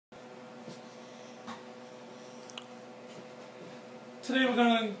Today we're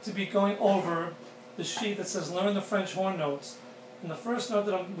going to be going over the sheet that says Learn the French horn notes. And the first note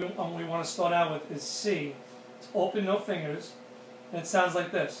that we want to start out with is C. It's open, no fingers, and it sounds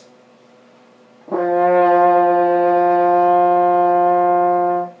like this. And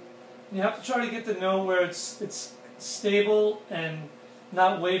you have to try to get to know where it's stable and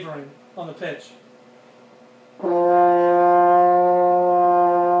not wavering on the pitch.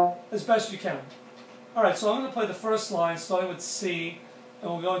 As best you can. Alright, so I'm going to play the first line starting with C, and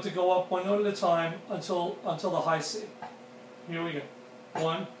we're going to go up one note at a time until the high C. Here we go.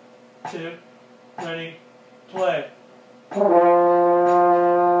 1, 2, ready, play.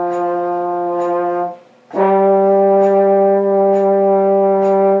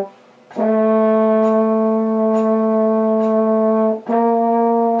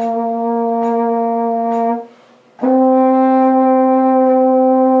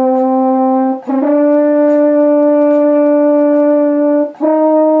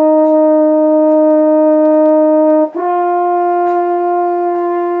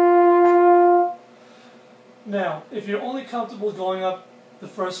 Now, if you're only comfortable going up the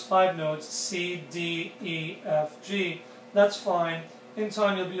first 5 notes, C, D, E, F, G, that's fine. In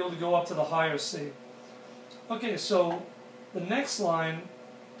time, you'll be able to go up to the higher C. Okay, so the next line,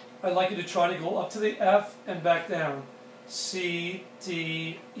 I'd like you to try to go up to the F and back down. C,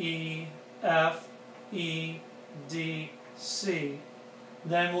 D, E, F, E, D, C.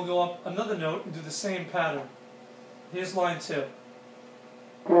 Then we'll go up another note and do the same pattern. Here's line 2.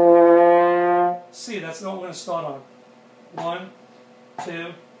 C, that's the note we're going to start on. 1,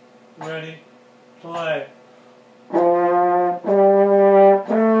 2, ready, play.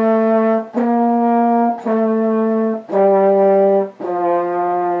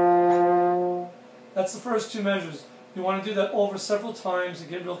 That's the first 2 measures. You want to do that over several times and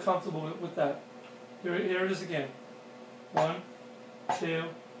get real comfortable with that. Here it is again. 1, 2,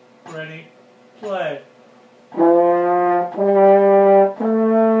 ready, play.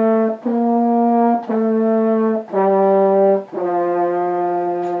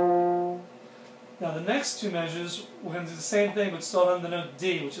 Now the next 2 measures, we're going to do the same thing but start on the note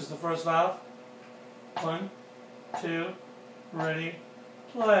D, which is the first valve. 1, 2, ready,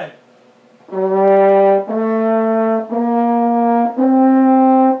 play.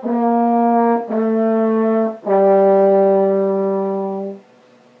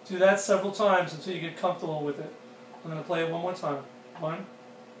 Do that several times until you get comfortable with it. I'm going to play it one more time. 1,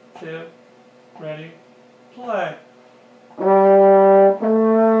 2, ready, play.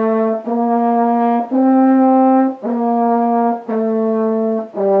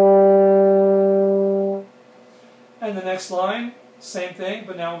 And the next line, same thing,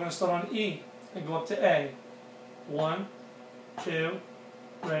 but now we're going to start on E and go up to A. 1, 2,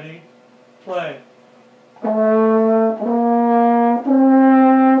 ready, play.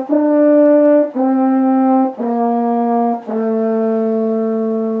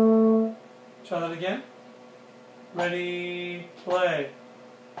 Try that again. Ready, play.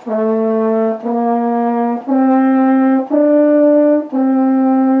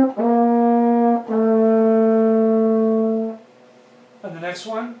 And the next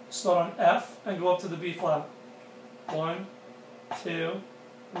one, start on F and go up to the B flat. 1, 2,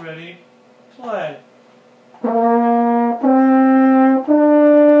 ready, play.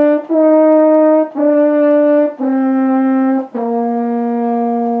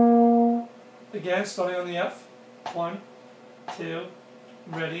 Again, starting on the F. 1, 2,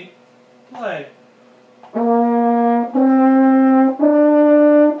 ready, play.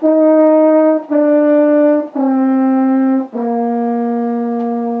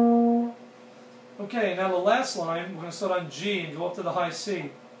 Okay, now the last line, we're going to start on G and go up to the high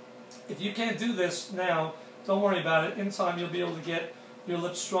C. If you can't do this now, don't worry about it. In time, you'll be able to get your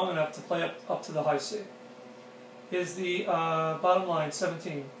lips strong enough to play up to the high C. Here's the bottom line,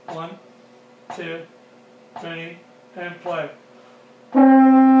 17. 1, 2, ready, and play.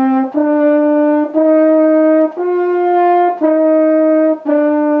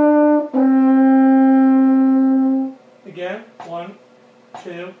 Again, 1,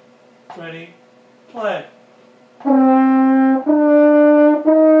 2, ready, play.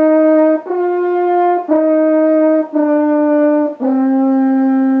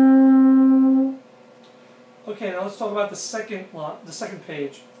 Okay, now let's talk about the second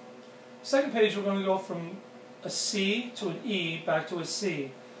page. Second page, we're going to go from a C to an E back to a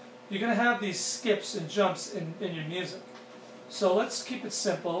C. You're going to have these skips and jumps in your music. So let's keep it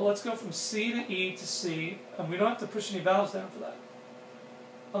simple. Let's go from C to E to C, and we don't have to push any vowels down for that.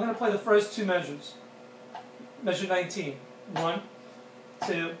 I'm going to play the first 2 measures. Measure 19. 1,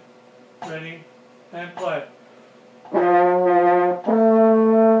 2, ready, and play.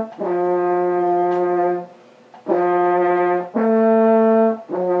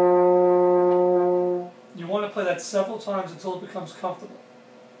 that several times until it becomes comfortable.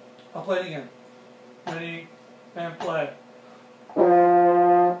 I'll play it again. Ready, and play.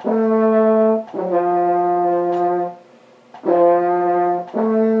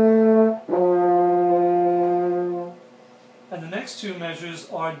 And the next two measures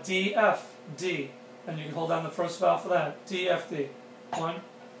are D, F, D. And you can hold down the first vowel for that. D, F, D. 1,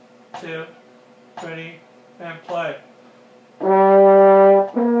 2, ready, and play.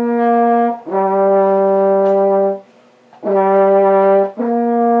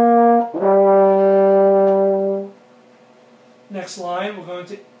 Next line, we're going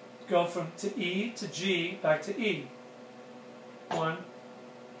to go to E to G, back to E. 1,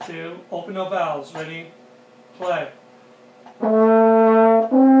 2, open no vowels, ready, play.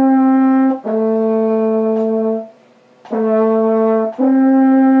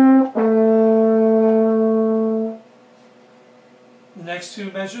 The next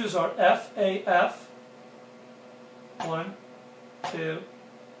two measures are F, A, F. 1, 2,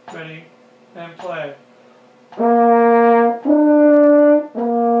 ready, and play.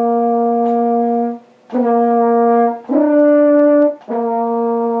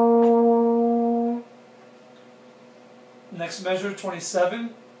 Next measure,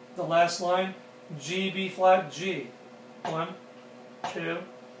 27, the last line, G, B flat, G. 1, 2,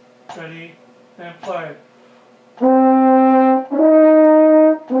 ready, and play.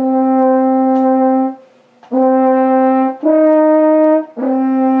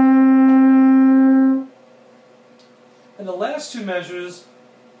 And the last two measures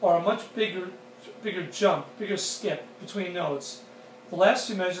are a much bigger jump, bigger skip between notes. The last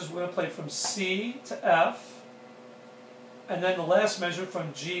two measures we're going to play from C to F, and then the last measure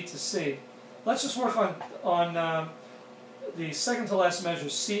from G to C. Let's just work on the second to last measure,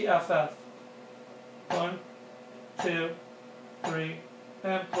 C, F, F. 1, 2, 3,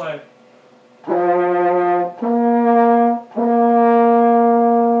 and play.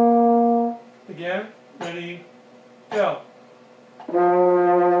 Again, ready, go.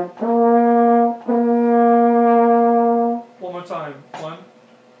 One more time. 1,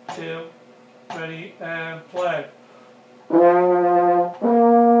 2, ready, and play.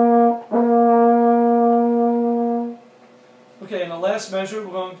 Okay, in the last measure,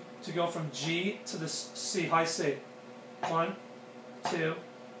 we're going to go from G to the C, high C. 1, 2,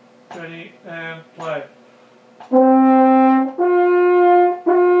 ready, and play.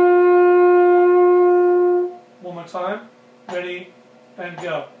 One more time. Ready, and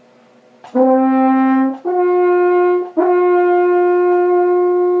go.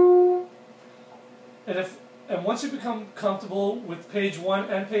 And once you become comfortable with page 1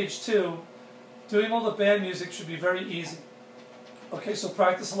 and page 2, doing all the band music should be very easy. Okay, so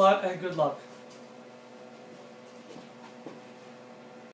practice a lot and good luck.